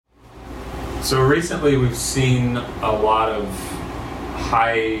So recently we've seen a lot of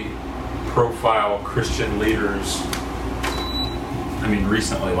high-profile Christian leaders,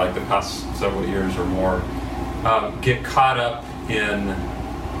 recently, like the past several years or more, get caught up in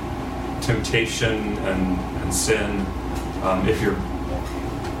temptation and sin. If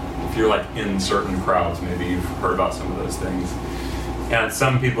you're like in certain crowds, maybe you've heard about some of those things. And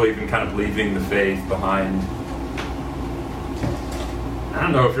some people even kind of leaving the faith behind. I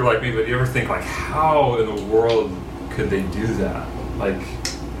don't know if you're like me, but do you ever think, like, how in the world could they do that? Like,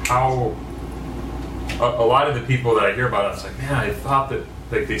 how... A lot of the people that I hear about, it's like, man, I thought that,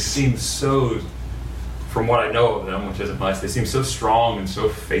 like, they seem so, from what I know of them, which isn't much, they seem so strong and so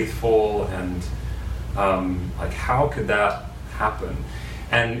faithful, and, like, how could that happen?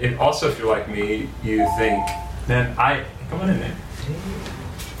 And it also, if you're like me, you think, man, come on in there.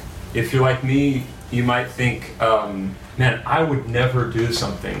 If you're like me, you might think, man, I would never do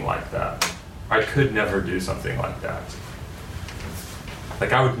something like that. I could never do something like that.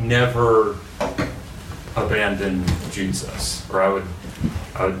 Like, I would never abandon Jesus, or I would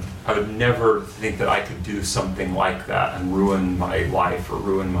never think that I could do something like that and ruin my life or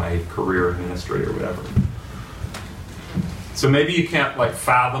ruin my career in ministry or whatever. So maybe you can't, like,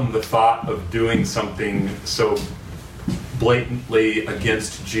 fathom the thought of doing something so blatantly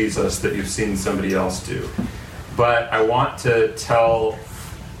against Jesus that you've seen somebody else do. But I want to tell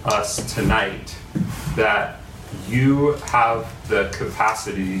us tonight that you have the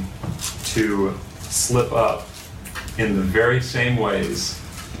capacity to slip up in the very same ways,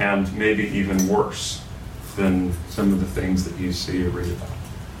 and maybe even worse than some of the things that you see or read about.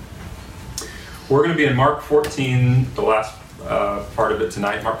 We're going to be in Mark 14, the last part of it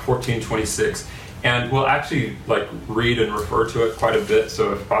tonight, Mark 14:26. And we'll actually read and refer to it quite a bit,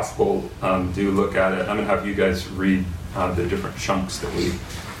 so if possible, do look at it. I'm going to have you guys read the different chunks that we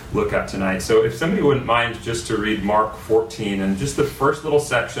look at tonight. So if somebody wouldn't mind just to read Mark 14, and just the first little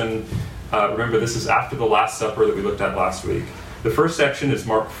section, remember this is after the Last Supper that we looked at last week. The first section is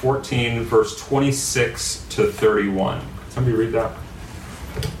Mark 14, verse 26 to 31. Somebody read that.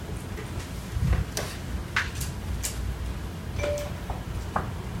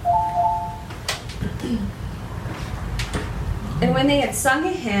 And when they had sung a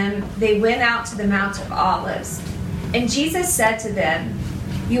hymn, they went out to the Mount of Olives. And Jesus said to them,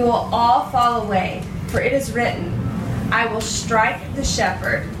 "You will all fall away, for it is written, I will strike the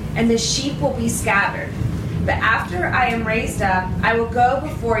shepherd, and the sheep will be scattered. But after I am raised up, I will go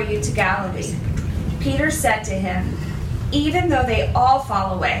before you to Galilee." Peter said to him, "Even though they all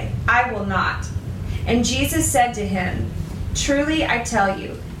fall away, I will not." And Jesus said to him, "Truly I tell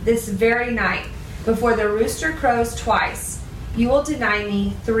you, this very night, before the rooster crows twice, you will deny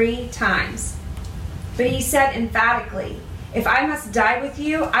me 3 times. But he said emphatically, "If I must die with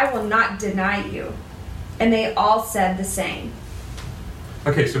you, I will not deny you." And they all said the same.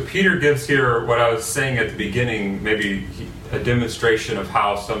 Okay, so Peter gives here what I was saying at the beginning, maybe a demonstration of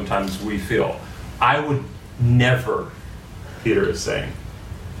how sometimes we feel. I would never, Peter is saying,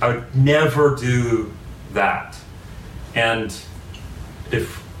 I would never do that. And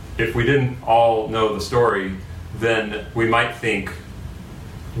if we didn't all know the story, then we might think,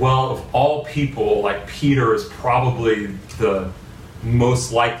 well, of all people, like, Peter is probably the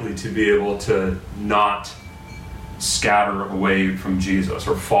most likely to be able to not scatter away from Jesus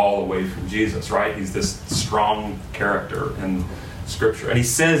or fall away from Jesus, right? He's this strong character in Scripture. And he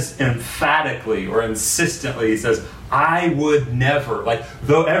says emphatically or insistently, he says, I would never, like,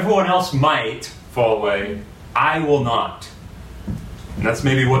 though everyone else might fall away, I will not. And that's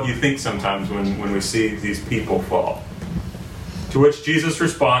maybe what you think sometimes when we see these people fall. To which Jesus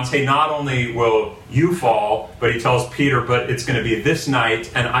responds, hey, not only will you fall, but he tells Peter, but it's going to be this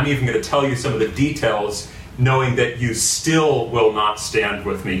night, and I'm even going to tell you some of the details, knowing that you still will not stand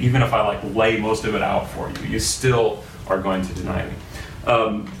with me. Even if I lay most of it out for you, you still are going to deny me.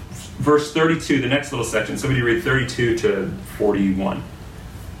 Verse 32, the next little section, somebody read 32 to 41.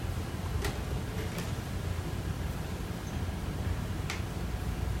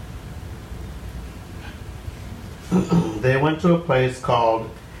 They went to a place called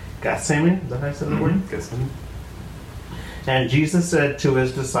Gethsemane. Is that how I said the word? Gethsemane. And Jesus said to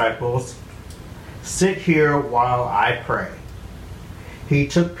his disciples, sit here while I pray. He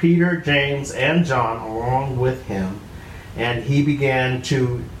took Peter, James, and John along with him, and he began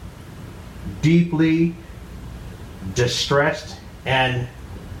to deeply distressed and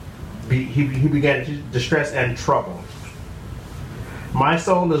he began to distress and trouble. My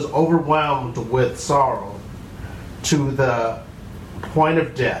soul is overwhelmed with sorrow to the point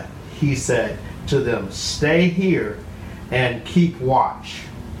of death. He said to them, stay here and keep watch.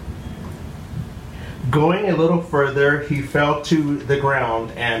 Going a little further, he fell to the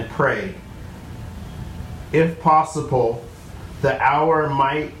ground and prayed. If possible, the hour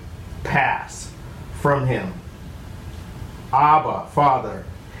might pass from him. Abba, Father,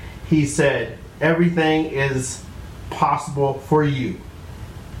 he said, everything is possible for you.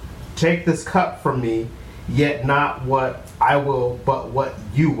 Take this cup from me, yet not what I will, but what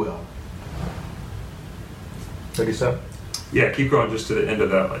you will. 37. Yeah, keep going just to the end of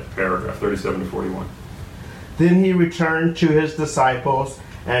that paragraph, 37 to 41. Then he returned to his disciples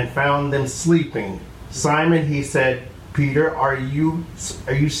and found them sleeping. Simon, he said, Peter, are you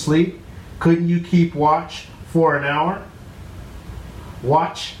asleep? Couldn't you keep watch for an hour?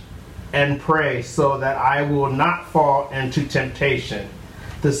 Watch and pray so that I will not fall into temptation.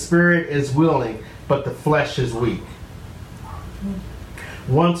 The spirit is willing, but the flesh is weak.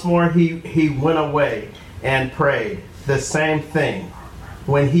 Once more he went away and prayed the same thing.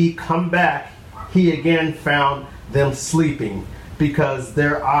 When he come back, he again found them sleeping because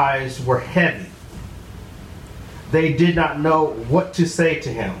their eyes were heavy. They did not know what to say to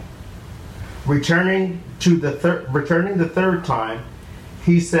him. Returning the third time,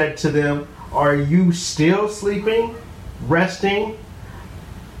 he said to them, are you still sleeping? Resting?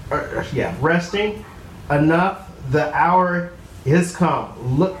 Resting? Enough, the hour is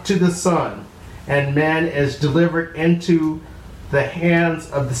come. Look to the sun, and man is delivered into the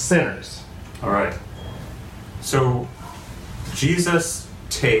hands of the sinners. All right. So Jesus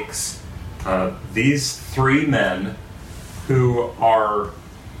takes these three men who are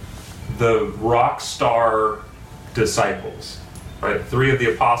the rock star disciples, right? 3 of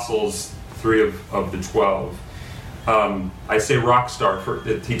the apostles, 3 of the 12. I say rock star.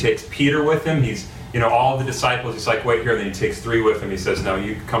 He takes Peter with him. He's, all the disciples, he's like, wait here. And then he takes 3 with him. He says, no,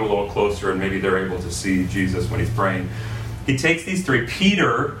 you come a little closer and maybe they're able to see Jesus when he's praying. He takes these 3.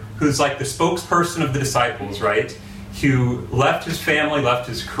 Peter, who's like the spokesperson of the disciples, right? Who left his family, left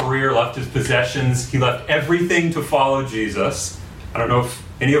his career, left his possessions. He left everything to follow Jesus. I don't know if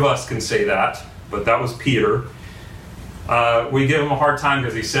any of us can say that, but that was Peter. We give him a hard time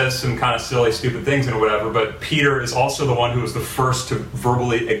because he says some kind of silly, stupid things and whatever, but Peter is also the one who was the first to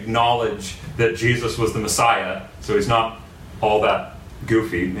verbally acknowledge that Jesus was the Messiah, so he's not all that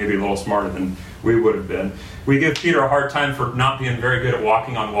goofy, maybe a little smarter than we would have been. We give Peter a hard time for not being very good at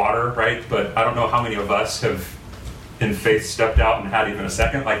walking on water, right? But I don't know how many of us have, in faith, stepped out and had even a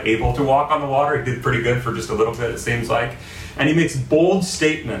second, able to walk on the water. He did pretty good for just a little bit, it seems like. And he makes bold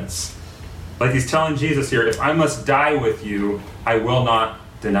statements. Like he's telling Jesus here, if I must die with you, I will not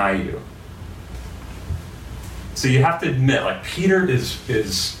deny you. So you have to admit, Peter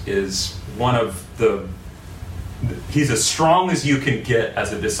is one of the... He's as strong as you can get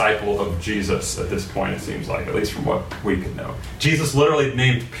as a disciple of Jesus at this point, it seems like, at least from what we can know. Jesus literally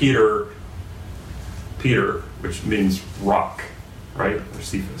named Peter, which means rock, right? Or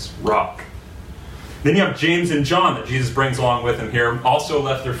Cephas, rock. Then you have James and John that Jesus brings along with him here. Also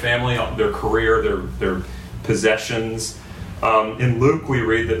left their family, their career, their possessions. In Luke, we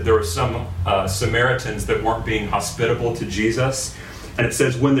read that there were some Samaritans that weren't being hospitable to Jesus. And it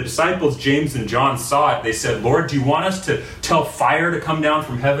says, when the disciples, James and John, saw it, they said, Lord, do you want us to tell fire to come down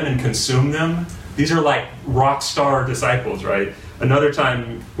from heaven and consume them? These are rock star disciples, right? Another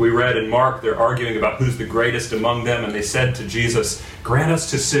time we read in Mark, they're arguing about who's the greatest among them, and they said to Jesus, grant us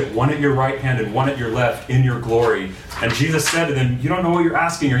to sit one at your right hand and one at your left in your glory. And Jesus said to them, you don't know what you're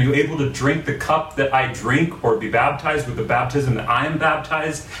asking. Are you able to drink the cup that I drink, or be baptized with the baptism that I am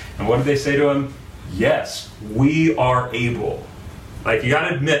baptized? And what did they say to him? Yes, we are able. You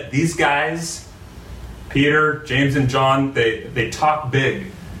gotta admit, these guys, Peter, James, and John, they talk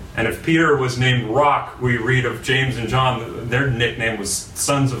big. And if Peter was named Rock, we read of James and John, their nickname was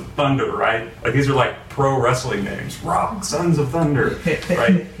Sons of Thunder, right? These are pro wrestling names. Rock, Sons of Thunder,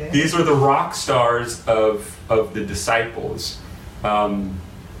 right? These are the rock stars of the disciples. Not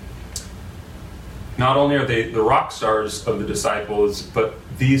only are they the rock stars of the disciples, but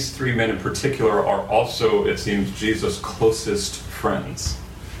these 3 men in particular are also, it seems, Jesus' closest friends.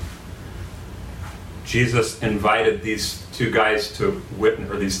 Jesus invited these 2 guys to witness,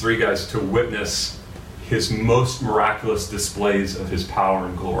 or these 3 guys to witness his most miraculous displays of his power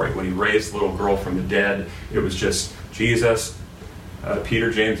and glory. When he raised the little girl from the dead, it was just Jesus,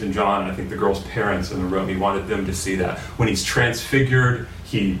 Peter, James, and John, and I think the girl's parents in the room. He wanted them to see that. When he's transfigured,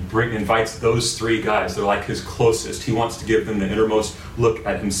 he invites those 3 guys. They're his closest. He wants to give them the innermost look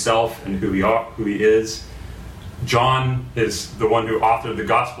at himself and who he is. John is the one who authored the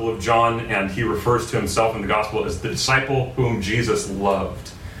Gospel of John, and he refers to himself in the Gospel as the disciple whom Jesus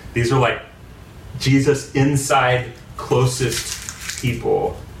loved. These are Jesus' inside closest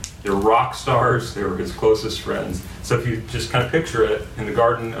people. They're rock stars. They were his closest friends. So if you just kind of picture it, in the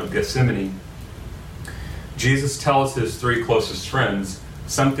Garden of Gethsemane, Jesus tells his three closest friends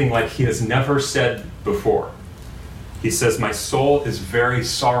something like he has never said before. He says, "My soul is very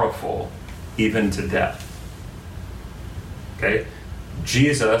sorrowful, even to death." Okay?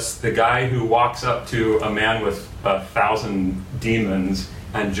 Jesus, the guy who walks up to a man with 1,000 demons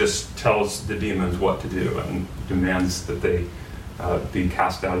and just tells the demons what to do and demands that they be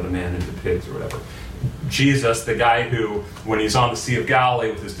cast out of the man into pigs or whatever. Jesus, the guy who, when he's on the Sea of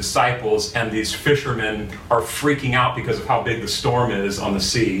Galilee with his disciples and these fishermen are freaking out because of how big the storm is on the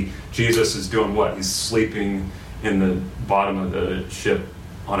sea, Jesus is doing what? He's sleeping in the bottom of the ship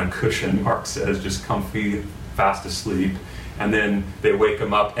on a cushion, Mark says, just comfy, fast asleep. And then they wake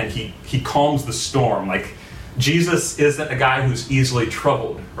him up and he calms the storm. Like, Jesus isn't a guy who's easily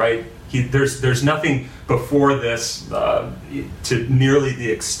troubled, right? There's nothing before this to nearly the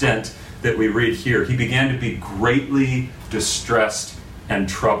extent that we read here. He began to be greatly distressed and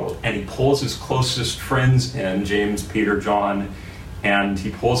troubled. And he pulls his closest friends in, James, Peter, John, and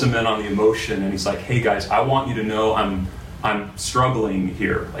he pulls them in on the emotion. And he's like, "Hey guys, I want you to know I'm struggling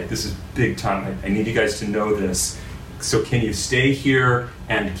here. Like, this is big time. I need you guys to know this. So can you stay here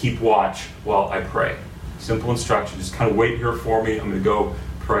and keep watch while I pray?" Simple instruction. Just kind of wait here for me. I'm going to go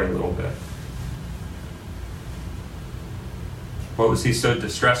pray a little bit. What was he so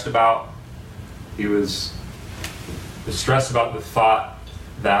distressed about? He was distressed about the thought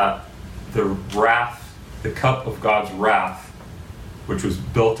that the wrath, the cup of God's wrath, which was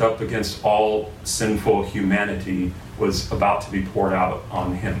built up against all sinful humanity, was about to be poured out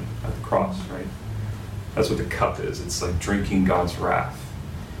on him at the cross, right? That's what the cup is. It's like drinking God's wrath.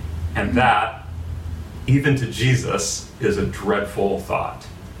 And that, even to Jesus, is a dreadful thought.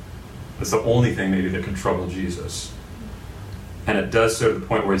 It's the only thing maybe that can trouble Jesus. And it does so to the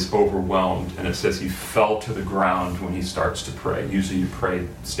point where he's overwhelmed. And it says he fell to the ground when he starts to pray. Usually you pray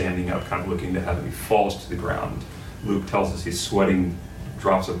standing up, kind of looking to heaven. He falls to the ground. Luke tells us he's sweating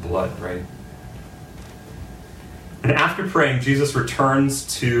drops of blood, right? And after praying, Jesus returns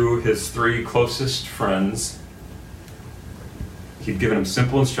to his three closest friends. He'd given them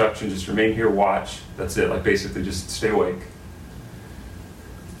simple instructions: just remain here, watch. That's it. Like, basically just stay awake.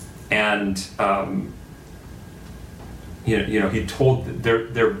 And he told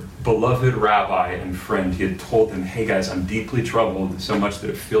their beloved rabbi and friend, he had told them, "Hey guys, I'm deeply troubled, so much that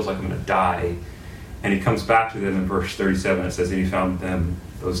it feels like I'm going to die." And he comes back to them in verse 37. It says, "And he found them,"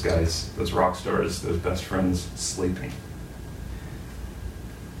 those guys, those rock stars, those best friends, sleeping.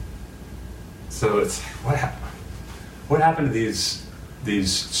 So it's, what happened to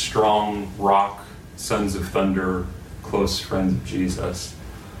these strong rock, sons of thunder, close friends of Jesus?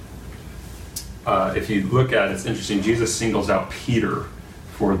 If you look at it, it's interesting. Jesus singles out Peter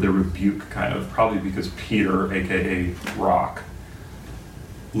for the rebuke, kind of, probably because Peter, aka Rock,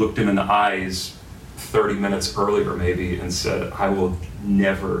 looked him in the eyes 30 minutes earlier maybe and said, "I will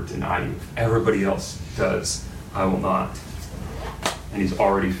never deny you. If everybody else does, I will not." And he's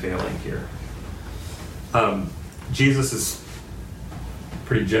already failing here. Jesus is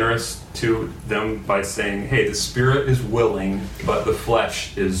pretty generous to them by saying, "Hey, the spirit is willing, but the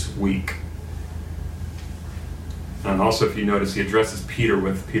flesh is weak." And also, if you notice, he addresses Peter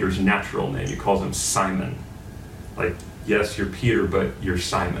with Peter's natural name. He calls him Simon. Like, yes, you're Peter, but you're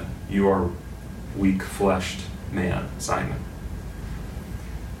Simon. You are weak-fleshed man, Simon.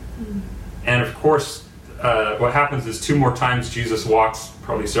 And of course, what happens is 2 more times Jesus walks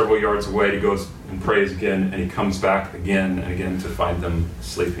probably several yards away. He goes and prays again, and he comes back again and again to find them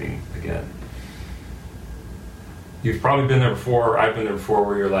sleeping again. You've probably been there before, I've been there before,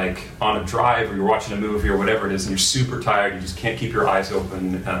 where you're like on a drive or you're watching a movie or whatever it is, and you're super tired, you just can't keep your eyes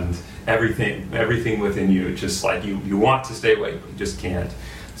open, and everything within you, just like you want to stay awake, but you just can't.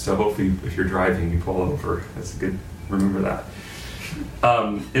 So hopefully if you're driving, you pull over. That's good, remember that.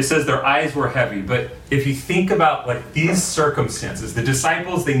 It says their eyes were heavy, but if you think about like these circumstances, the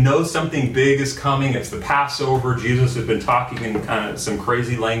disciples, they know something big is coming. It's the Passover. Jesus has been talking in kind of some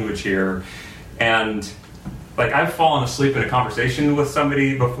crazy language here, and like, I've fallen asleep in a conversation with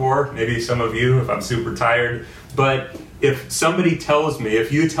somebody before, maybe some of you, if I'm super tired. But if somebody tells me,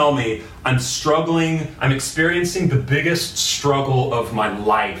 if you tell me, I'm struggling, I'm experiencing the biggest struggle of my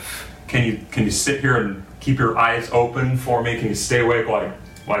life, can you sit here and keep your eyes open for me? Can you stay awake while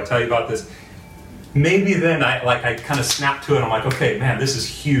I tell you about this? Maybe then I kind of snap to it. I'm like, okay, man, this is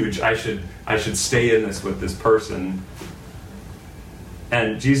huge. I should stay in this with this person.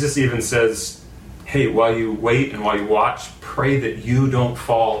 And Jesus even says, hey, while you wait and while you watch, pray that you don't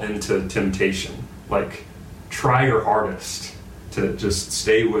fall into temptation. Like, try your hardest. to just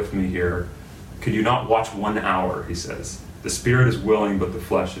stay with me here. Could you not watch 1 hour, he says. The spirit is willing, but the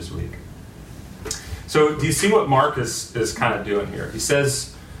flesh is weak. So do you see what Mark is kind of doing here? He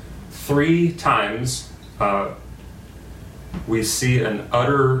says 3 times we see an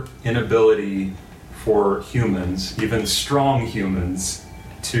utter inability for humans, even strong humans,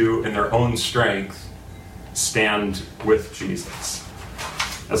 to, in their own strength, stand with Jesus.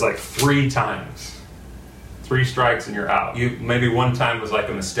 That's like 3 times. 3 strikes and you're out. Maybe one time was like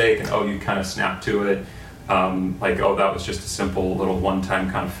a mistake and you kind of snapped to it. That was just a simple little one-time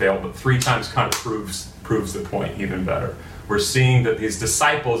kind of fail. But 3 times kind of proves the point even better. We're seeing that these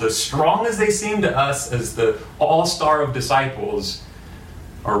disciples, as strong as they seem to us as the all-star of disciples,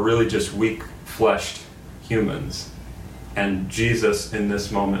 are really just weak-fleshed humans. And Jesus in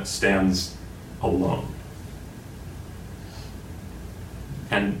this moment stands alone.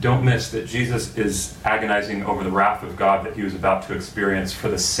 And don't miss that Jesus is agonizing over the wrath of God that he was about to experience for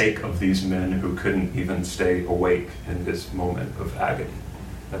the sake of these men who couldn't even stay awake in this moment of agony.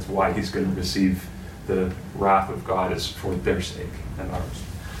 That's why he's going to receive the wrath of God, is for their sake and ours.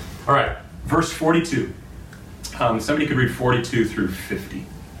 All right, verse 42. Somebody could read 42 through 50.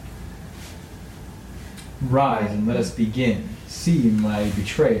 Rise and let us begin. See, my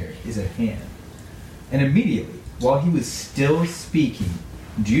betrayer is at hand. And immediately, while he was still speaking,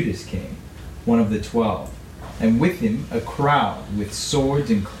 Judas came, one of the 12, and with him a crowd with swords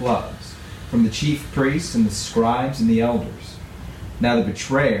and clubs, from the chief priests and the scribes and the elders. Now the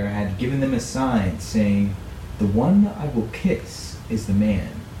betrayer had given them a sign, saying, "The one I will kiss is the man.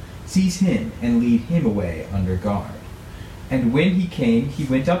 Seize him and lead him away under guard." And when he came, he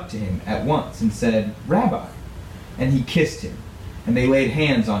went up to him at once and said, "Rabbi." And he kissed him. And they laid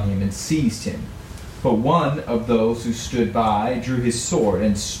hands on him and seized him. But one of those who stood by drew his sword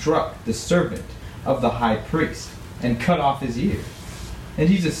and struck the servant of the high priest and cut off his ear. And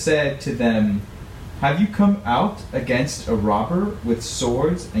Jesus said to them, "Have you come out against a robber with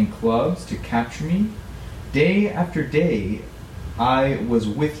swords and clubs to capture me? Day after day I was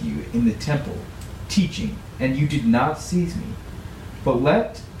with you in the temple, teaching, and you did not seize me. But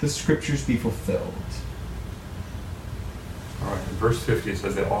let the scriptures be fulfilled." All right, in verse 50 it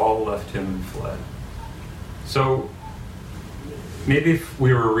says they all left him and fled. So maybe if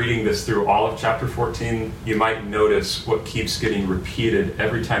we were reading this through all of chapter 14, you might notice what keeps getting repeated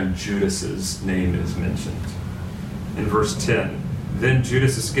every time Judas's name is mentioned. In verse 10, then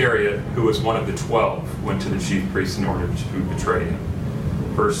Judas Iscariot, who was one of the 12, went to the chief priests in order to betray him.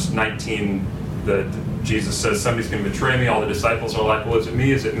 Verse 19, Jesus says, somebody's going to betray me. All the disciples are like, well, is it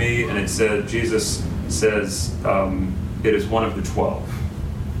me? Is it me? And it said, Jesus says, it is one of the 12.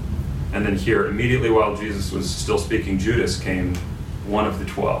 And then here, immediately while Jesus was still speaking, Judas came, one of the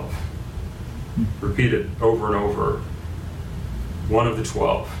 12. Repeated over and over. One of the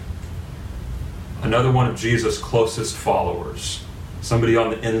 12. Another one of Jesus' closest followers. Somebody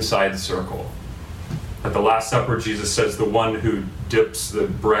on the inside circle. At the Last Supper, Jesus says, the one who dips the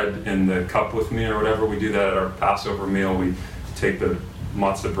bread in the cup with me, or whatever. We do that at our Passover meal. We take the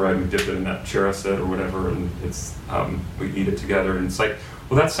matzah bread and we dip it in that cheraset or whatever, and it's we eat it together. And it's like,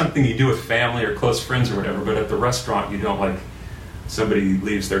 well, that's something you do with family or close friends or whatever, but at the restaurant, you don't, like, somebody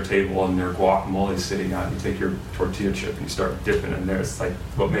leaves their table and their guacamole is sitting out, you take your tortilla chip and you start dipping in there. It's like,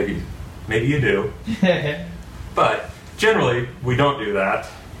 well, maybe you do. But generally, we don't do that.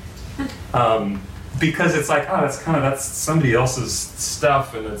 Because it's like, that's somebody else's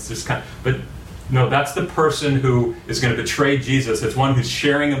stuff, and it's just kind of, but no, that's the person who is going to betray Jesus. It's one who's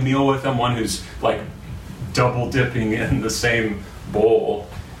sharing a meal with him, one who's like double dipping in the same bowl.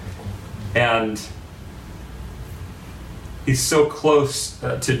 And he's so close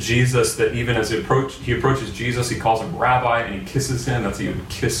to Jesus that even as he approaches Jesus, he calls him rabbi and he kisses him. That's how you would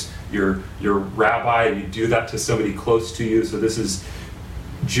kiss your rabbi, and you do that to somebody close to you. So this is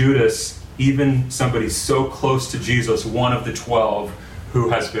Judas, even somebody so close to Jesus, one of the 12, who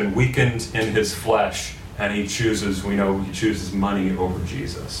has been weakened in his flesh, and he chooses money over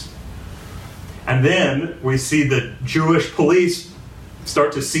Jesus. And then we see the Jewish police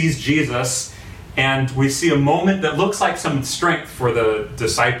start to seize Jesus, and we see a moment that looks like some strength for the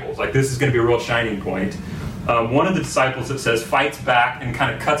disciples. Like, this is going to be a real shining point. One of the disciples, it says, fights back and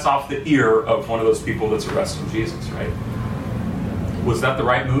kind of cuts off the ear of one of those people that's arresting Jesus, right? Was that the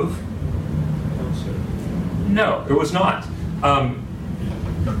right move? No, it was not.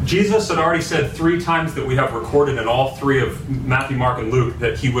 Jesus had already said 3 times that we have recorded in all 3 of Matthew, Mark, and Luke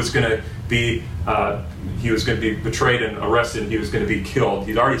that he was going to be betrayed and arrested, and he was going to be killed.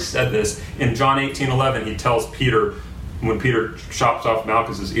 He'd already said this. In John 18:11, he tells Peter, when Peter chops off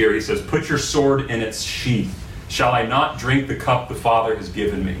Malchus's ear, he says, "Put your sword in its sheath." Shall I not drink the cup the Father has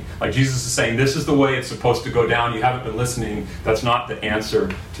given me? Like Jesus is saying, this is the way it's supposed to go down. You haven't been listening. That's not the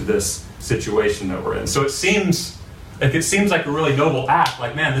answer to this situation that we're in. So it seems like a really noble act.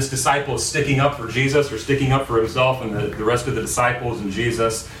 Like, man, this disciple is sticking up for Jesus or sticking up for himself and the rest of the disciples and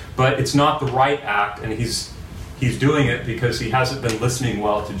Jesus. But it's not the right act, and he's doing it because he hasn't been listening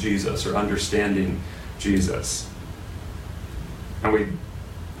well to Jesus or understanding Jesus. And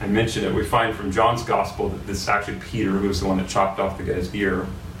I mentioned it, we find from John's gospel that this is actually Peter who was the one that chopped off the guy's ear.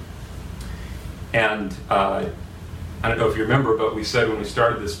 And I don't know if you remember, but we said when we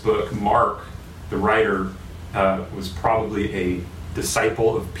started this book, Mark, the writer, was probably a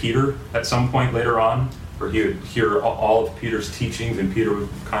disciple of Peter at some point later on, where he would hear all of Peter's teachings, and Peter would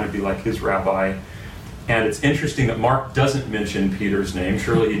kind of be like his rabbi. And it's interesting that Mark doesn't mention Peter's name.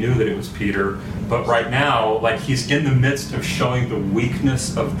 Surely he knew that it was Peter. But right now, like, he's in the midst of showing the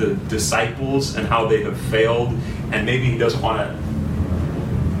weakness of the disciples and how they have failed. And maybe he doesn't want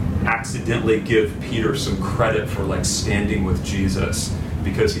to accidentally give Peter some credit for, like, standing with Jesus,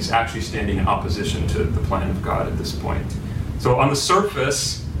 because he's actually standing in opposition to the plan of God at this point. So on the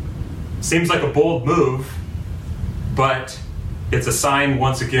surface, seems like a bold move, but it's a sign,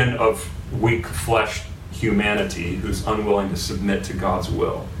 once again, of weak-fleshed humanity who's unwilling to submit to God's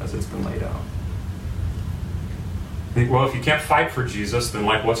will as it's been laid out. I think, well, if you can't fight for Jesus, then,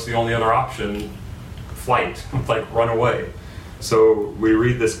 like, what's the only other option? Flight. Like, run away. So we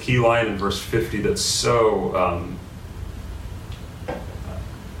read this key line in verse 50 that's so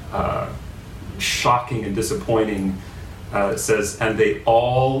shocking and disappointing. It says, and they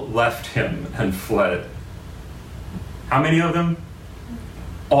all left him and fled. How many of them?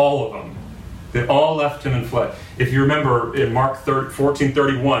 All of them. They all left him and fled. If you remember in Mark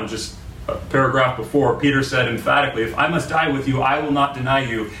 14:31, just a paragraph before, Peter said emphatically, if I must die with you, I will not deny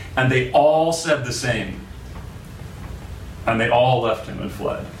you. And they all said the same. And they all left him and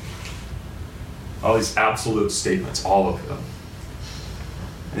fled. All these absolute statements, all of them.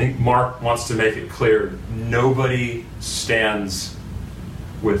 I think Mark wants to make it clear, nobody stands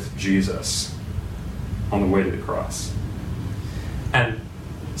with Jesus on the way to the cross. And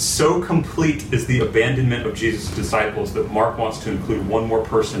so complete is the abandonment of Jesus' disciples that Mark wants to include one more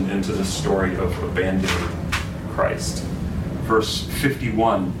person into the story of abandoning Christ. Verse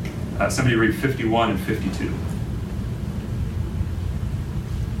 51. Somebody read 51 and 52.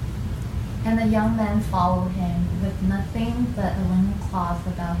 And the young men followed him with nothing but a linen cloth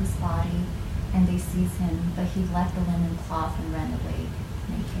about his body, and they seized him, but he left the linen cloth and ran away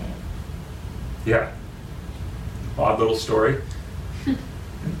naked. Yeah. Odd little story.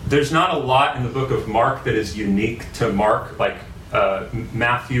 There's not a lot in the book of Mark that is unique to Mark. Like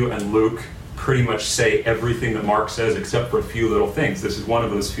Matthew and Luke pretty much say everything that Mark says except for a few little things. This is one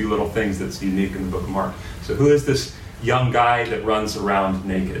of those few little things that's unique in the book of Mark. So who is this young guy that runs around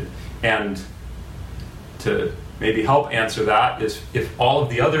naked? And to maybe help answer that is, if all of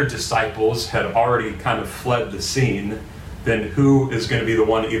the other disciples had already kind of fled the scene, then who is going to be the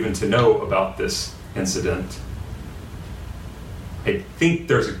one even to know about this incident? I think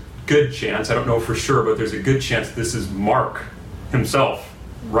there's a good chance, I don't know for sure, but there's a good chance this is Mark himself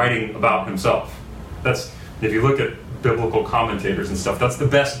writing about himself. That's, if you look at biblical commentators and stuff, that's the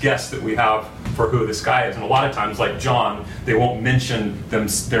best guess that we have for who this guy is. And a lot of times, like John, they won't mention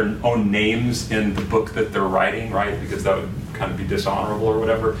their own names in the book that they're writing, right? Because that would kind of be dishonorable or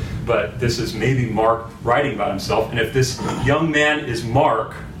whatever. But this is maybe Mark writing about himself. And if this young man is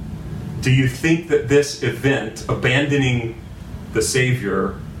Mark, do you think that this event, abandoning the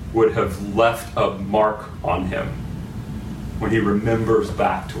Savior, would have left a mark on him when he remembers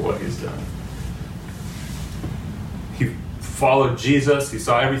back to what he's done? He followed Jesus, he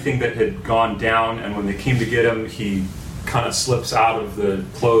saw everything that had gone down, and when they came to get him, he kind of slips out of the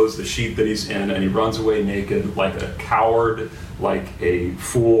clothes, the sheet that he's in, and he runs away naked like a coward, like a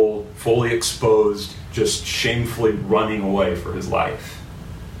fool, fully exposed, just shamefully running away for his life.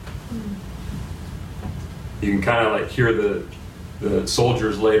 You can kind of like hear the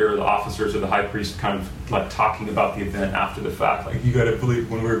soldiers later, the officers of the high priest, kind of like talking about the event after the fact. Like, you got to believe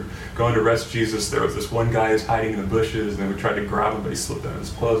when we were going to arrest Jesus, there was this one guy who's hiding in the bushes, and then we tried to grab him, but he slipped out of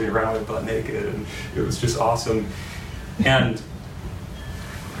his clothes and he ran away butt naked, and it was just awesome. And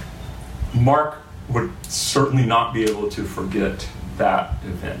Mark would certainly not be able to forget that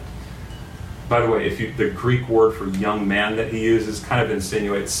event. By the way, the Greek word for young man that he uses kind of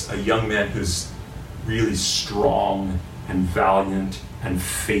insinuates a young man who's really strong and valiant and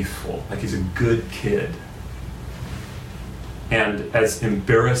faithful. Like, he's a good kid. And as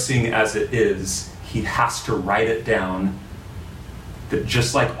embarrassing as it is, he has to write it down that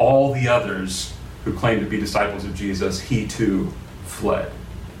just like all the others, who claimed to be disciples of Jesus, he too fled.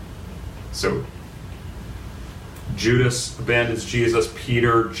 So Judas abandons Jesus,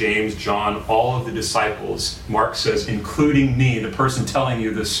 Peter, James, John, all of the disciples. Mark says, including me, the person telling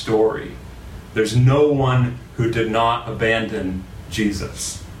you this story. There's no one who did not abandon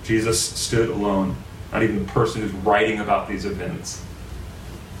Jesus. Jesus stood alone, not even the person who's writing about these events.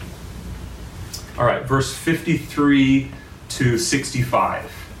 All right, verse 53 to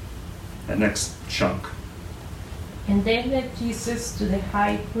 65, that next chunk. And they led Jesus to the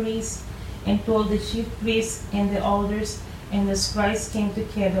high priest, and to all the chief priests and the elders, and the scribes came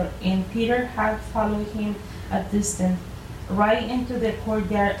together. And Peter had followed him at distance, right into the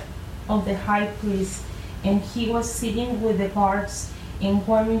courtyard of the high priest. And he was sitting with the guards and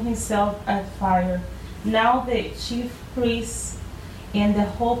warming himself at fire. Now the chief priests and the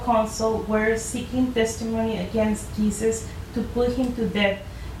whole council were seeking testimony against Jesus to put him to death,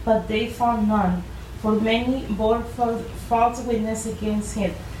 but they found none, for many bore false witness against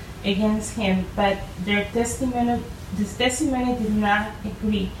him, but this testimony did not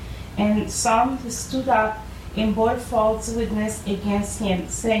agree. And some stood up and bore false witness against him,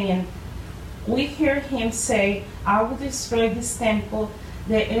 saying, we hear him say, I will destroy this temple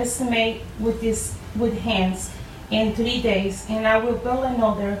that is made with hands in 3 days, and I will build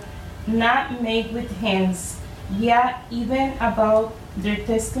another not made with hands. Yet even about their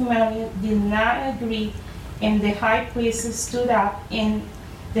testimony did not agree. And the high priest stood up in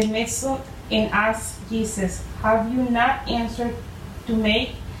the midst and asked Jesus, have you not answered to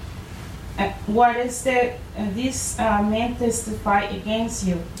make? What is this man testify against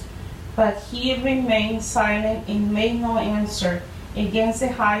you? But he remained silent and made no answer against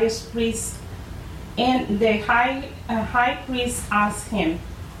the highest priest. And the high priest asked him,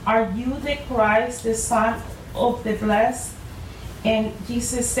 are you the Christ, the Son of the Blessed? And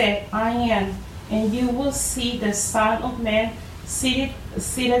Jesus said, I am. And you will see the Son of Man seated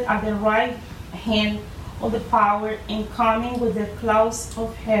at the right hand of the power and coming with the clouds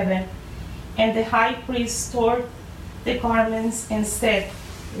of heaven. And the high priest tore the garments and said,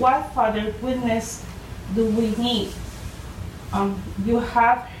 what further witness do we need? You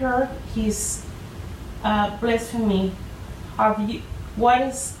have heard his blasphemy. What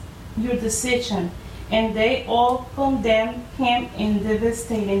is your decision? And they all condemned him in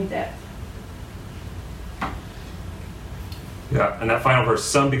devastating death. Yeah, and that final verse,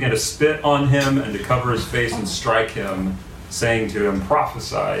 some began to spit on him and to cover his face and strike him, saying to him,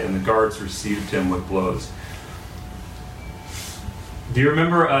 prophesy, and the guards received him with blows. Do you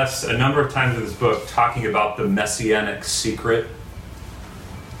remember us a number of times in this book talking about the messianic secret?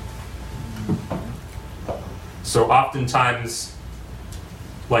 So oftentimes,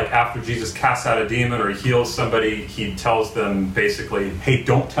 like after Jesus casts out a demon or he heals somebody, he tells them basically, hey,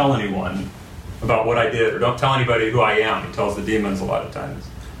 don't tell anyone about what I did, or don't tell anybody who I am. He tells the demons a lot of times.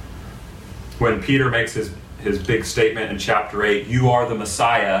 When Peter makes his big statement in chapter 8, you are the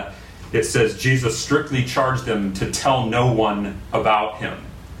Messiah, it says Jesus strictly charged them to tell no one about him.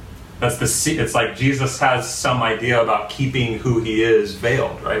 It's like Jesus has some idea about keeping who he is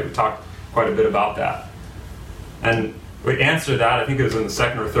veiled, right? We talked quite a bit about that. And we answered that, I think it was in the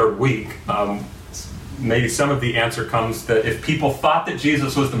second or third week. Maybe some of the answer comes that if people thought that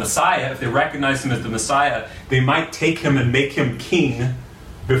Jesus was the Messiah, if they recognized him as the Messiah, they might take him and make him king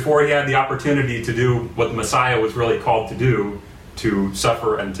before he had the opportunity to do what the Messiah was really called to do, to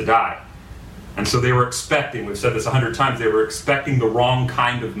suffer and to die. And so they were expecting, we've said this 100 times, they were expecting the wrong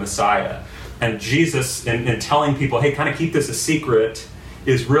kind of Messiah. And Jesus, in telling people, hey, kind of keep this a secret,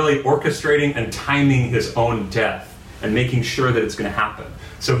 is really orchestrating and timing his own death and making sure that it's going to happen.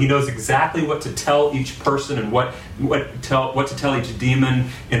 So he knows exactly what to tell each person and what to tell each demon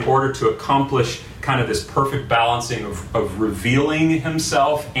in order to accomplish kind of this perfect balancing of revealing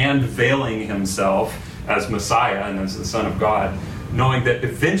himself and veiling himself as Messiah and as the Son of God, knowing that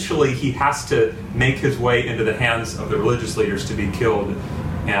eventually he has to make his way into the hands of the religious leaders to be killed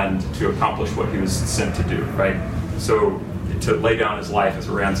and to accomplish what he was sent to do, right? So to lay down his life as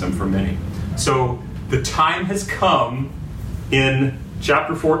a ransom for many. So the time has come in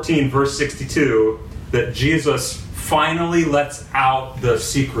chapter 14, verse 62, that Jesus finally lets out the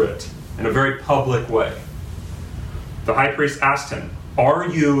secret in a very public way. The high priest asked him, are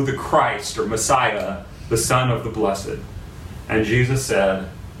you the Christ or Messiah, the Son of the Blessed? And Jesus said,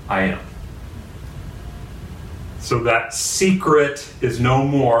 I am. So that secret is no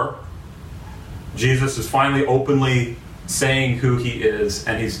more. Jesus is finally openly saying who he is,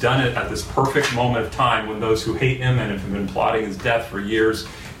 and he's done it at this perfect moment of time when those who hate him and have been plotting his death for years,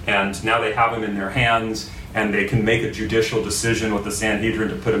 and now they have him in their hands, and they can make a judicial decision with the Sanhedrin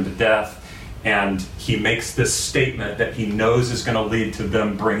to put him to death. And he makes this statement that he knows is going to lead to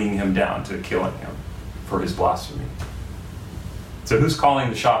them bringing him down, to killing him for his blasphemy. So who's calling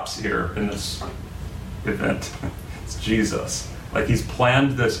the shots here in this event? It's Jesus. Like, he's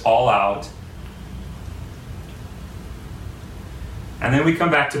planned this all out. And then we come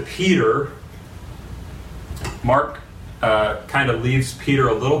back to Peter. Mark kind of leaves Peter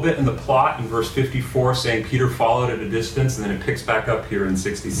a little bit in the plot in verse 54, saying Peter followed at a distance, and then it picks back up here in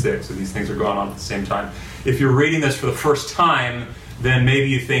 66. So these things are going on at the same time. If you're reading this for the first time, then maybe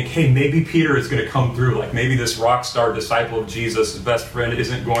you think, hey, maybe Peter is going to come through. Like, maybe this rock star disciple of Jesus, his best friend,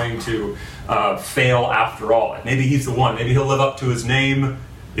 isn't going to fail after all. Like, maybe he's the one. Maybe he'll live up to his name.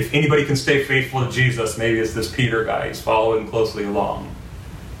 If anybody can stay faithful to Jesus, maybe it's this Peter guy. He's following closely along.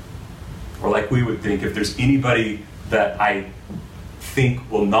 Or like we would think, if there's anybody that I think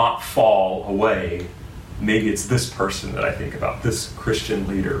will not fall away, maybe it's this person that I think about, this Christian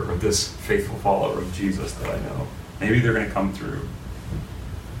leader or this faithful follower of Jesus that I know. Maybe they're going to come through.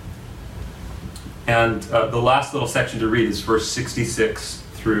 And the last little section to read is verse 66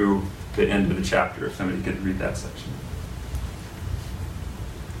 through the end of the chapter, if somebody could read that section.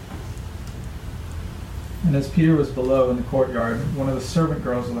 And as Peter was below in the courtyard, one of the servant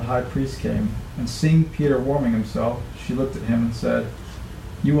girls of the high priest came, and seeing Peter warming himself, she looked at him and said,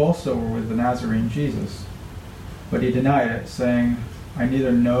 "You also were with the Nazarene Jesus." But he denied it, saying, "I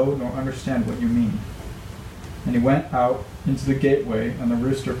neither know nor understand what you mean." And he went out into the gateway, and the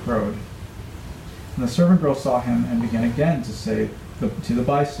rooster crowed. And the servant girl saw him, and began again to say to the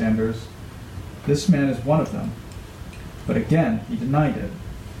bystanders, "This man is one of them." But again he denied it.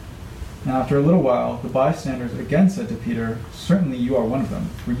 And after a little while, the bystanders again said to Peter, "Certainly you are one of them,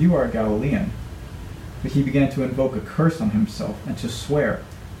 for you are a Galilean." But he began to invoke a curse on himself and to swear,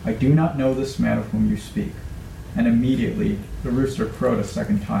 "I do not know this man of whom you speak." And immediately the rooster crowed a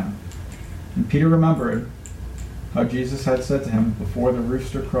second time. And Peter remembered how Jesus had said to him, "Before the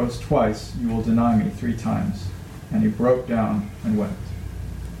rooster crows twice, you will deny me 3 times." And he broke down and wept.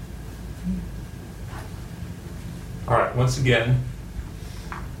 All right, once again,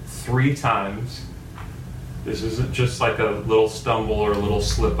 3 times. This isn't just like a little stumble or a little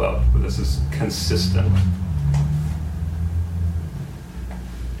slip up, but this is consistent.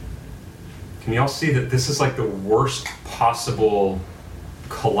 Can y'all see that this is like the worst possible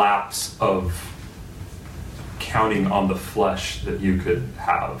collapse of counting on the flesh that you could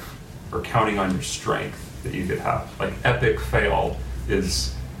have, or counting on your strength that you could have? Like, epic fail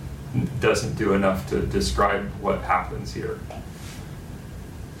doesn't do enough to describe what happens here.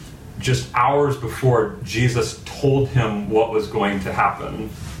 Just hours before Jesus told him what was going to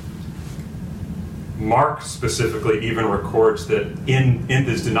happen, Mark specifically even records that in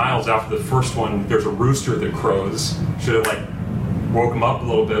his denials after the first one, there's a rooster that crows. Should have woke him up a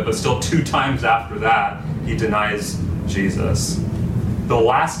little bit, but still 2 times after that, he denies Jesus. The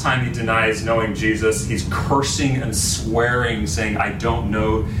last time he denies knowing Jesus, he's cursing and swearing, saying, "I don't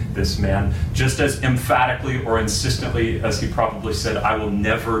know this man," just as emphatically or insistently as he probably said, "I will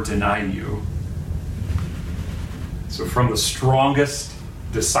never deny you." So from the strongest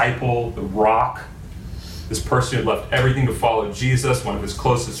disciple, the rock, this person who had left everything to follow Jesus, one of his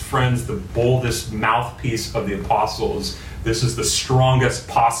closest friends, the boldest mouthpiece of the apostles, this is the strongest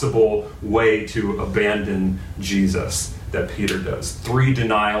possible way to abandon Jesus that Peter does. 3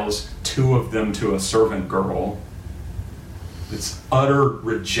 denials, 2 of them to a servant girl. It's utter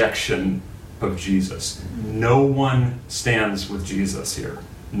rejection of Jesus. No one stands with Jesus here.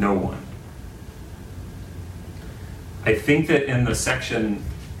 No one. I think that in the section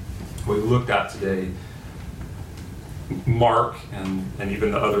we looked at today, Mark and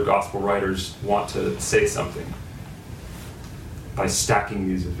even the other gospel writers want to say something by stacking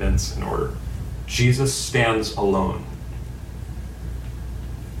these events in order. Jesus stands alone.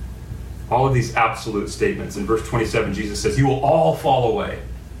 All of these absolute statements. In verse 27, Jesus says, "You will all fall away."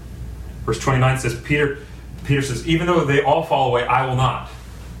 Verse 29 says, Peter says, "Even though they all fall away, I will not."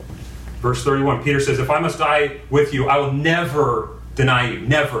 Verse 31, Peter says, "If I must die with you, I will never deny you."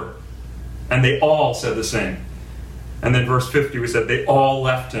 Never. And they all said the same. And then verse 50, we said, they all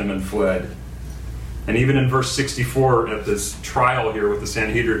left him and fled. And even in verse 64, at this trial here with the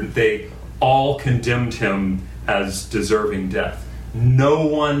Sanhedrin, they all condemned him as deserving death. No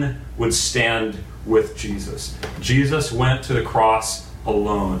one would stand with Jesus. Jesus went to the cross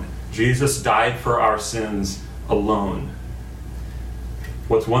alone. Jesus died for our sins alone.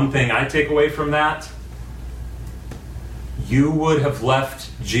 What's one thing I take away from that? You would have left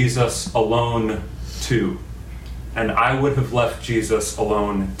Jesus alone too. And I would have left Jesus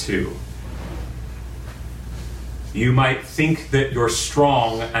alone too. You might think that you're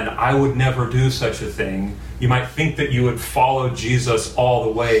strong and I would never do such a thing. You might think that you would follow Jesus all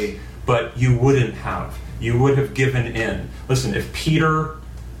the way, but you wouldn't have. You would have given in. Listen, if Peter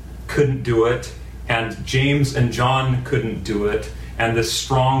couldn't do it, and James and John couldn't do it, and this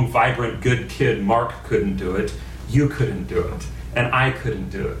strong, vibrant, good kid, Mark, couldn't do it, you couldn't do it, and I couldn't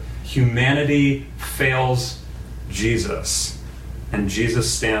do it. Humanity fails Jesus, and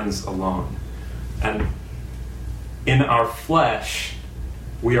Jesus stands alone. And in our flesh,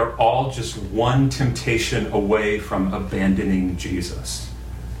 we are all just one temptation away from abandoning Jesus.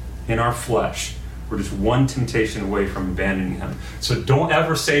 In our flesh, we're just one temptation away from abandoning him. So don't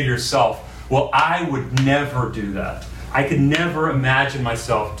ever say to yourself, well, I would never do that. I could never imagine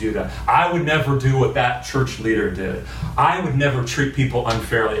myself do that. I would never do what that church leader did. I would never treat people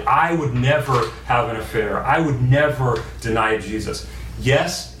unfairly. I would never have an affair. I would never deny Jesus.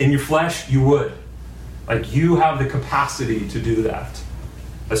 Yes, in your flesh, you would. Like, you have the capacity to do that.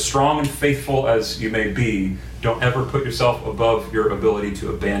 As strong and faithful as you may be, don't ever put yourself above your ability to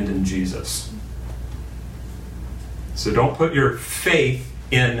abandon Jesus. So don't put your faith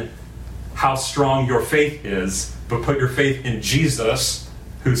in how strong your faith is, but put your faith in Jesus,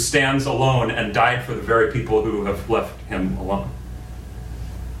 who stands alone and died for the very people who have left him alone.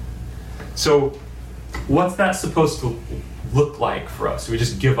 So what's that supposed to look like for us? Do we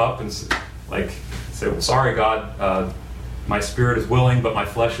just give up and say, well, sorry, God, my spirit is willing, but my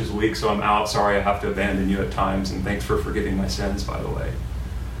flesh is weak, so I'm out. Sorry, I have to abandon you at times, and thanks for forgiving my sins, by the way.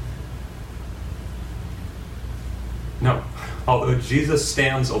 No. Although Jesus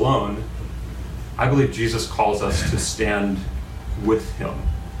stands alone, I believe Jesus calls us to stand with him.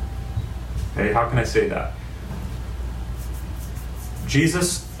 Okay, how can I say that?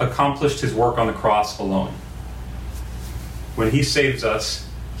 Jesus accomplished his work on the cross alone. When he saves us,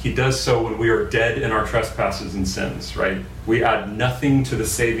 he does so when we are dead in our trespasses and sins, right? We add nothing to the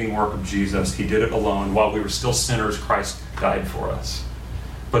saving work of Jesus. He did it alone. While we were still sinners, Christ died for us.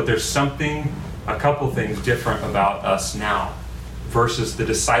 But there's a couple things different about us now versus the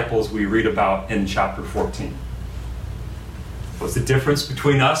disciples we read about in chapter 14. What's the difference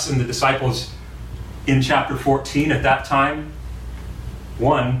between us and the disciples in chapter 14 at that time?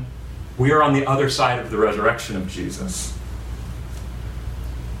 One, we are on the other side of the resurrection of Jesus.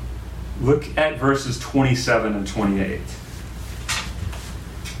 Look at verses 27 and 28.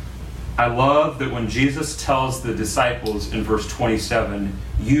 I love that when Jesus tells the disciples in verse 27,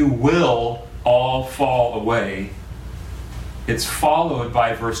 you will all fall away, it's followed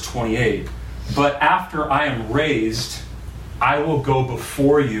by verse 28. But after I am raised, I will go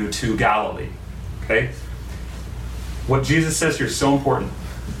before you to Galilee. Okay? What Jesus says here is so important.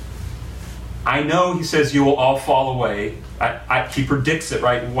 I know, he says, you will all fall away. He predicts it,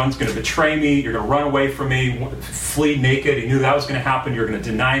 right? One's going to betray me. You're going to run away from me, flee naked. He knew that was going to happen. You're going to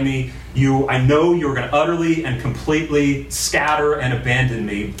deny me. I know you're going to utterly and completely scatter and abandon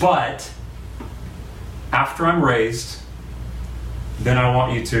me. But after I'm raised, then I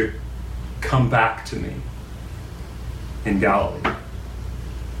want you to come back to me in Galilee.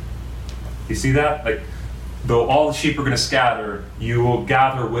 You see that? Like, though all the sheep are going to scatter, you will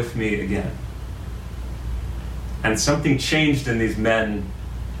gather with me again. And something changed in these men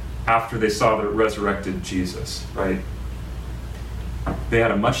after they saw the resurrected Jesus, right? They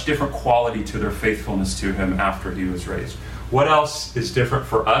had a much different quality to their faithfulness to him after he was raised. What else is different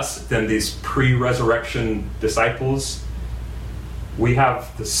for us than these pre-resurrection disciples? We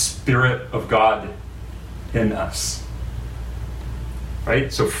have the Spirit of God in us,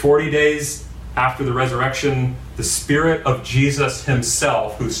 right? So 40 days after the resurrection, the Spirit of Jesus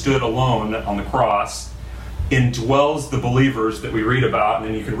himself, who stood alone on the cross, indwells the believers that we read about. And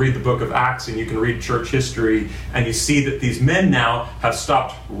then you can read the book of Acts and you can read church history, and you see that these men now have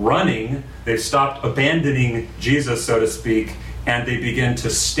stopped running, they've stopped abandoning Jesus, so to speak, and they begin to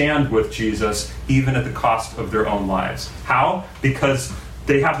stand with Jesus even at the cost of their own lives. How? Because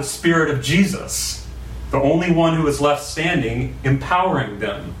they have the Spirit of Jesus, the only one who is left standing, empowering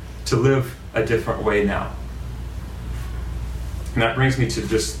them to live a different way now. And that brings me to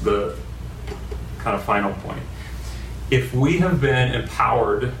just the kind of final point. If we have been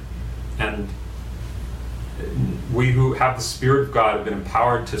empowered, and we who have the Spirit of God have been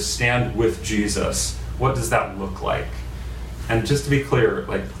empowered to stand with Jesus, what does that look like? And just to be clear,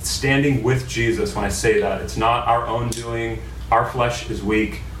 like, standing with Jesus, when I say that, it's not our own doing. Our flesh is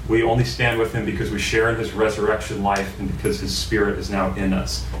weak. We only stand with him because we share in his resurrection life and because his Spirit is now in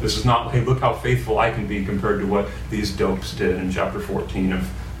us. This is not, hey, look how faithful I can be compared to what these dopes did in chapter 14 of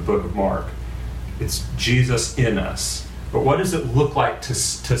the book of Mark. It's Jesus in us. But what does it look like to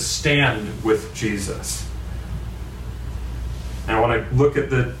stand with Jesus? And I want to look at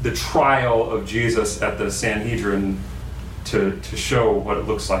the trial of Jesus at the Sanhedrin to show what it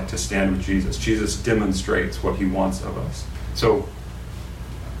looks like to stand with Jesus. Jesus demonstrates what he wants of us. So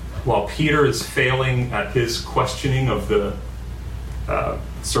while Peter is failing at his questioning of the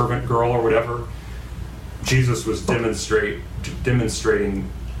servant girl or whatever, Jesus was demonstrating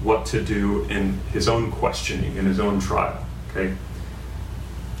what to do in his own questioning, in his own trial. Okay?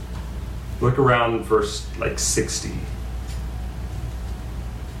 Look around verse 60.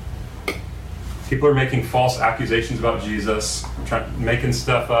 People are making false accusations about Jesus, making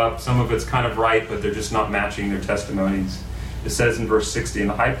stuff up. Some of it's kind of right, but they're just not matching their testimonies. It says in verse 60, and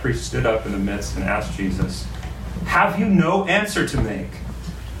the high priest stood up in the midst and asked Jesus, "Have you no answer to make?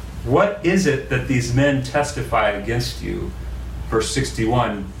 What is it that these men testify against you?" Verse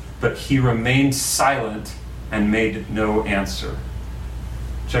 61, but he remained silent and made no answer.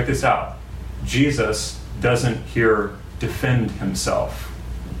 Check this out. Jesus doesn't here defend himself.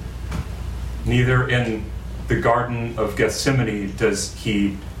 Neither in the Garden of Gethsemane does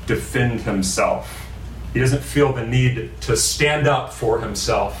he defend himself. He doesn't feel the need to stand up for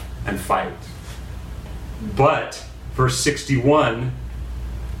himself and fight. But, verse 61,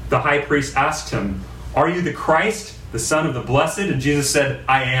 the high priest asked him, "Are you the Christ, the Son of the Blessed?" And Jesus said,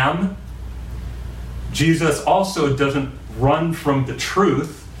 "I am." Jesus also doesn't run from the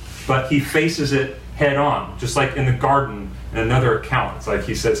truth, but he faces it head on, just like in the garden in another account. It's like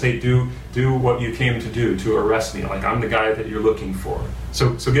he says, "Hey, do what you came to do, to arrest me. Like, I'm the guy that you're looking for."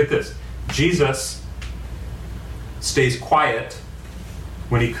 So get this. Jesus stays quiet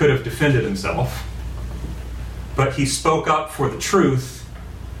when he could have defended himself, but he spoke up for the truth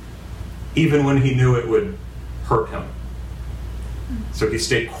even when he knew it would hurt him. So he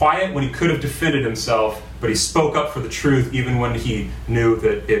stayed quiet when he could have defended himself, but he spoke up for the truth even when he knew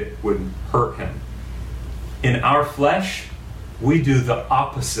that it would hurt him. In our flesh, we do the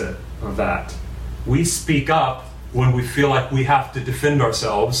opposite of that. We speak up when we feel like we have to defend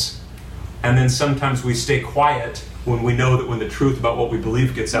ourselves, and then sometimes we stay quiet when we know that when the truth about what we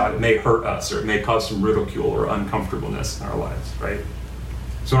believe gets out, it may hurt us, or it may cause some ridicule or uncomfortableness in our lives, right?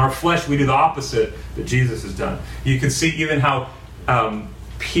 So in our flesh, we do the opposite that Jesus has done. You can see even how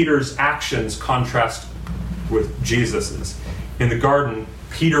Peter's actions contrast with Jesus's. In the garden,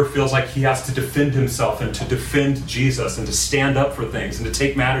 Peter feels like he has to defend himself and to defend Jesus and to stand up for things and to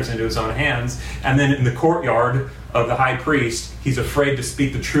take matters into his own hands. And then in the courtyard of the high priest, he's afraid to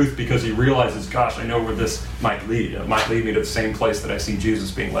speak the truth because he realizes, gosh, I know where this might lead. It might lead me to the same place that I see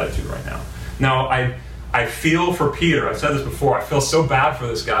Jesus being led to right now. Now, I feel for Peter. I've said this before. I feel so bad for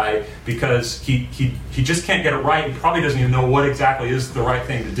this guy because he just can't get it right. He probably doesn't even know what exactly is the right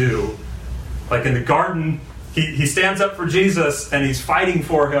thing to do. Like in the garden, he stands up for Jesus and he's fighting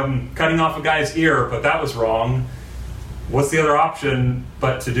for him, cutting off a guy's ear, but that was wrong. What's the other option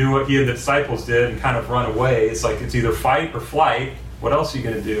but to do what he and the disciples did and kind of run away? It's like it's either fight or flight. What else are you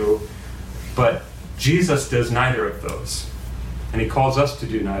going to do? But Jesus does neither of those. And he calls us to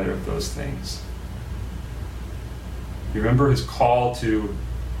do neither of those things. You remember his call to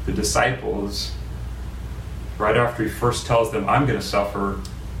the disciples right after he first tells them, I'm going to suffer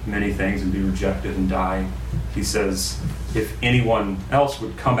many things and be rejected and die. He says, if anyone else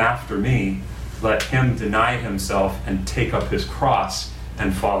would come after me, let him deny himself and take up his cross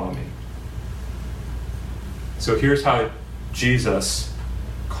and follow me. So here's how Jesus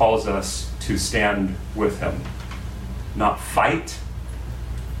calls us to stand with him. Not fight,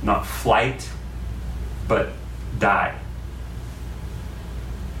 not flight, but die.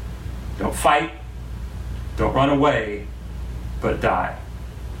 Don't fight, don't run away, but die.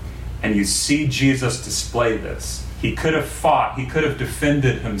 And you see Jesus display this. He could have fought, he could have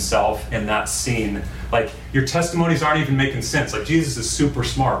defended himself in that scene. Like, your testimonies aren't even making sense. Like, Jesus is super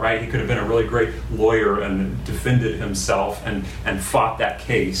smart, right? He could have been a really great lawyer and defended himself and fought that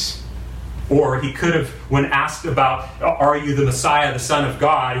case. Or he could have, when asked about, are you the Messiah, the Son of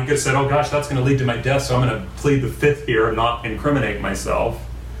God, he could have said, oh gosh, that's going to lead to my death, so I'm going to plead the fifth here and not incriminate myself.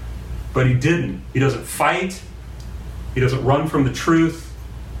 But he didn't. He doesn't fight. He doesn't run from the truth.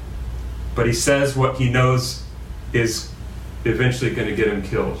 But he says what he knows is eventually going to get him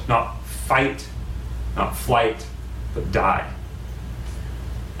killed. Not fight, not flight, but die.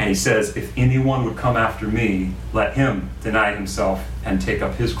 And he says, if anyone would come after me, let him deny himself and take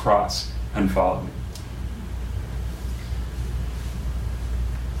up his cross and follow me.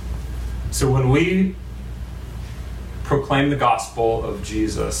 So when we proclaim the gospel of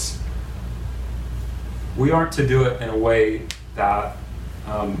Jesus, we aren't to do it in a way that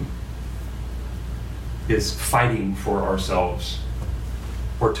is fighting for ourselves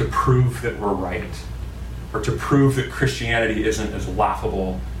or to prove that we're right. or to prove that Christianity isn't as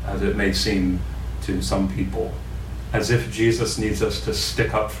laughable as it may seem to some people, as if Jesus needs us to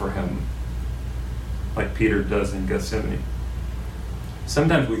stick up for him like Peter does in Gethsemane.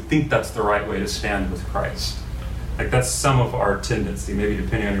 Sometimes we think that's the right way to stand with Christ. Like that's some of our tendency, maybe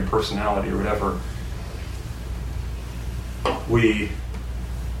depending on your personality or whatever.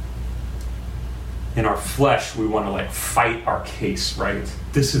 In our flesh, we want to like fight our case, right?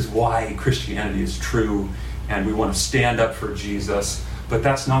 This is why Christianity is true, and we want to stand up for Jesus. But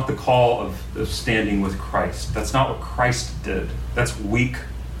that's not the call of standing with Christ. That's not what Christ did. That's weak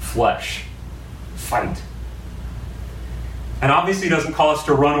flesh. Fight. And obviously he doesn't call us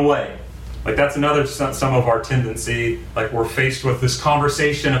to run away. Like that's another some of our tendency. Like we're faced with this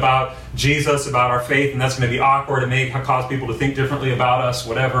conversation about Jesus, about our faith, and that's going to be awkward and may cause people to think differently about us,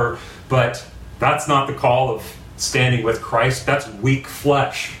 whatever. But that's not the call of standing with Christ. That's weak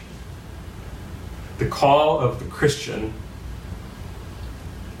flesh. The call of the Christian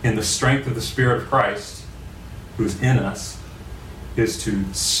in the strength of the Spirit of Christ, who's in us, is to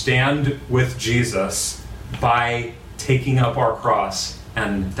stand with Jesus by taking up our cross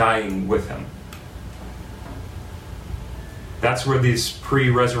and dying with him. That's where these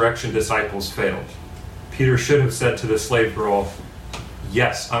pre-resurrection disciples failed. Peter should have said to the slave girl,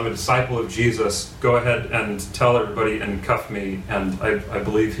 yes, I'm a disciple of Jesus. Go ahead and tell everybody and cuff me, and I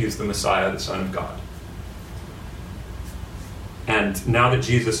believe he's the Messiah, the Son of God. And now that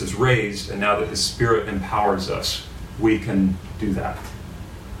Jesus is raised, and now that his Spirit empowers us, we can do that.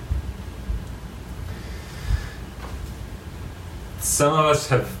 Some of us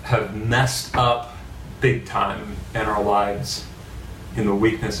have messed up big time in our lives in the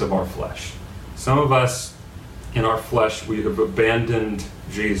weakness of our flesh. Some of us in our flesh, we have abandoned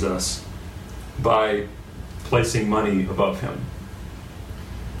Jesus by placing money above him,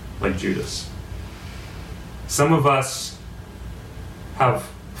 like Judas. Some of us have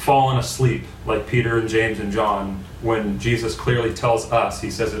fallen asleep, like Peter and James and John, when Jesus clearly tells us, he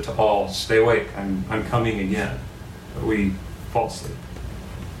says it to all, stay awake, I'm coming again. But we fall asleep.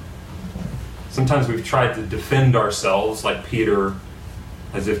 Sometimes we've tried to defend ourselves, like Peter,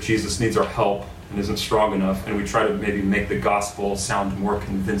 as if Jesus needs our help and isn't strong enough, and we try to maybe make the gospel sound more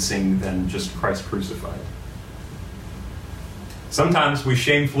convincing than just Christ crucified. Sometimes we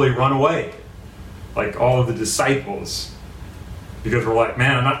shamefully run away, like all of the disciples, because we're like,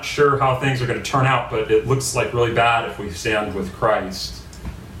 man, I'm not sure how things are going to turn out, but it looks like really bad if we stand with Christ.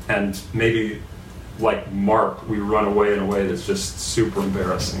 And maybe, like Mark, we run away in a way that's just super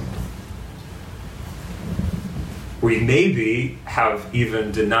embarrassing. We maybe have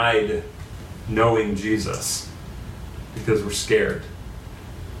even denied knowing Jesus because we're scared.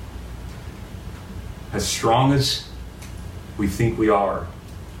 As strong as we think we are,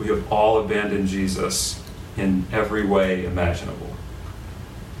 we have all abandoned Jesus in every way imaginable.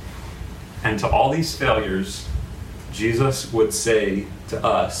 And to all these failures, Jesus would say to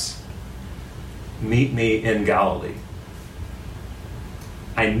us, meet me in Galilee.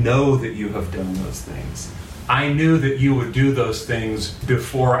 I know that you have done those things. I knew that you would do those things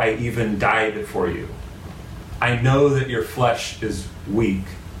before I even died for you. I know that your flesh is weak,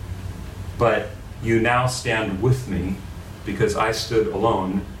 but you now stand with me because I stood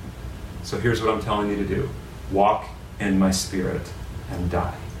alone. So here's what I'm telling you to do. Walk in my Spirit and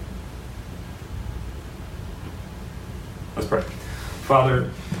die. Let's pray. Father,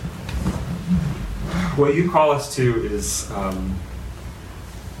 what you call us to is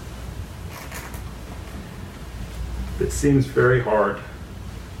it seems very hard.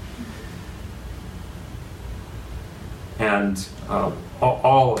 And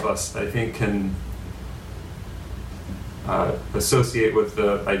all of us, I think, can associate with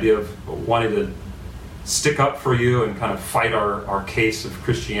the idea of wanting to stick up for you and kind of fight our case of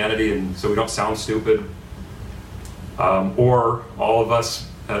Christianity, and so we don't sound stupid. Or all of us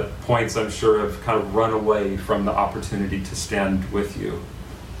at points, I'm sure, have kind of run away from the opportunity to stand with you.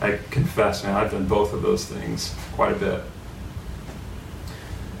 I confess, man, I've done both of those things quite a bit.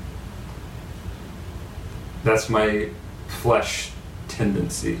 That's my flesh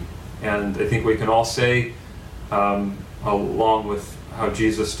tendency. And I think we can all say, along with how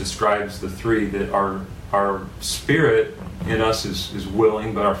Jesus describes the three, that our spirit in us is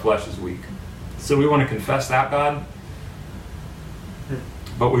willing, but our flesh is weak. So we want to confess that, God.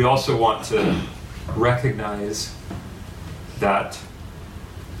 But we also want to recognize that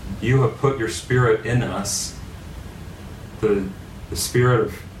you have put your Spirit in us, the Spirit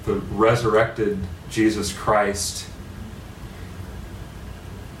of the resurrected Jesus Christ,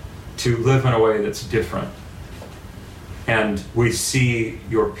 to live in a way that's different. And we see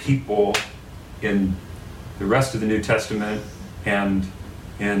your people in the rest of the New Testament and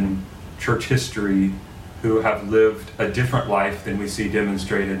in church history who have lived a different life than we see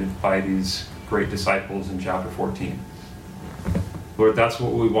demonstrated by these great disciples in chapter 14. Lord, that's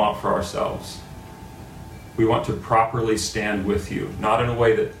what we want for ourselves. We want to properly stand with you, not in a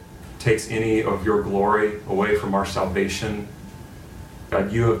way that takes any of your glory away from our salvation.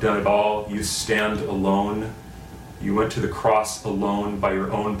 God, you have done it all. You stand alone. You went to the cross alone. By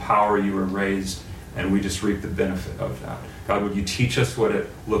your own power you were raised, and we just reap the benefit of that. God, would you teach us what it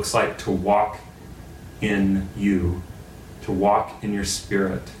looks like to walk in you, to walk in your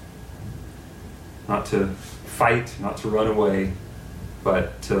Spirit, not to fight, not to run away,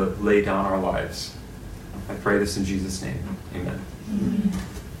 but to lay down our lives. I pray this in Jesus' name. Amen.